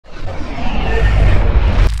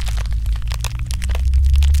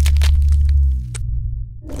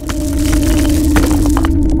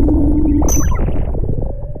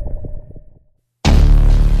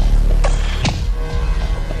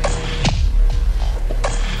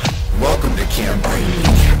can't bring me.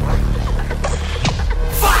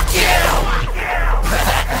 Fuck you!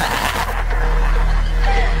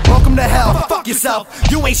 Welcome to hell, fuck yourself.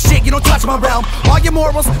 You ain't shit, you don't touch my realm. All your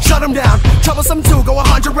morals, shut them down. Troublesome too, go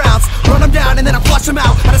 100 rounds. Run them down and then I flush them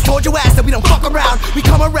out. I just told your ass that we don't fuck around. We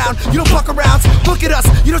come around, you don't fuck around. Look at us,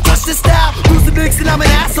 you don't touch this style. Lucid, Dixon, I'm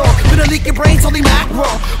an asshole. Gonna leak your brains, only macro.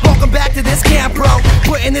 Welcome back to this camp, bro.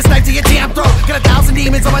 Putting this knife to your damn throat. Got 1,000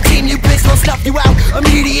 demons on my team, you bitch. They'll snuff you out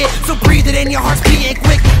immediate. So breathe it in, your heart's beating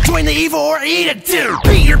quick. Join the evil or eat it, dude.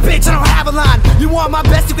 Beat your bitch, I don't have a line. You want my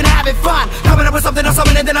best, you can have it fine. Coming up with something or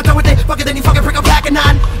something and then I'm done with it. Fuck it, then you fucking prick a pack of 9.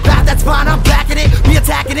 Back, that's fine, I'm backing it. We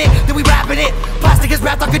attacking it, then we rapping it. Plastic is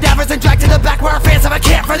wrapped on cadavers and dragged to the back where our fans have a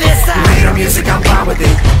camp for this. You hate our music, I'm fine with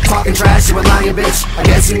it. Talking trash, you a lying bitch. I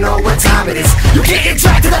guess you know what time it is. You getting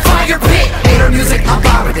dragged to the fire pit. Hate our music, I'm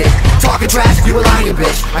fine with it. Talking trash, you a lying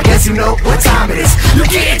bitch. I guess you know what time it is. You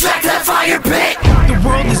getting dragged to the fire pit. The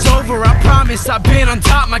world is over, I promise. I've been on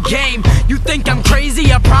top of my game. You think I'm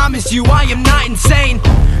crazy? I promise you I am not insane.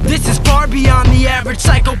 This is far beyond the average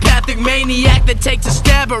psychopathic maniac that takes a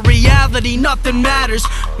stab at reality. Nothing matters.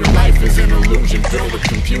 Your life is an illusion filled with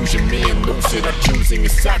confusion. Me and Lucid are choosing a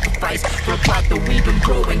sacrifice for a plot that we've been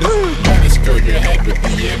brewing. Let us fill your head with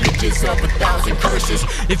the images of 1,000 curses.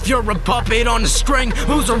 If you're a puppet on a string,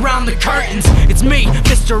 who's around the curtains? It's me,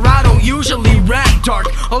 Mr. I don't usually rap dark.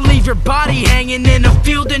 I'll leave your body hanging in a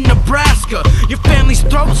field in Nebraska. Your family's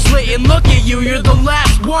throat slit and look at you, you're the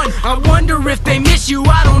last one. I wonder if they miss you,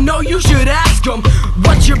 I don't know, you should ask them.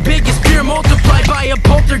 What's your biggest fear multiplied by a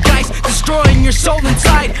poltergeist? Destroying your soul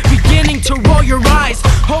inside, beginning to roll your eyes.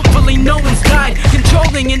 Hopefully no one's died,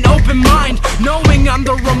 controlling an open mind, knowing I'm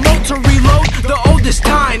the remote to reload the oldest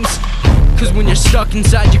times. Cause when you're stuck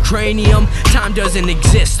inside your cranium, time doesn't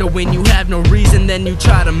exist. So when you have no reason, then you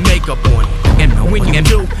try to make up one. And when you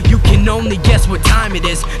do, you can only guess what time it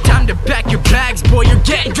is. Time to pack your bags, boy, you're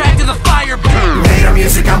getting dragged to the fire pit. You hate our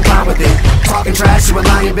music, I'm fine with it. Talking trash, you a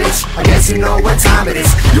lying bitch. I guess you know what time it is.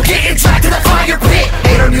 You getting dragged to the fire pit.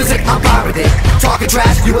 Hate our music, I'm fine with it. Talking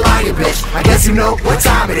trash, you a lying bitch. I guess you know what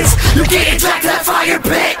time it is. You getting dragged to the fire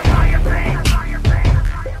pit.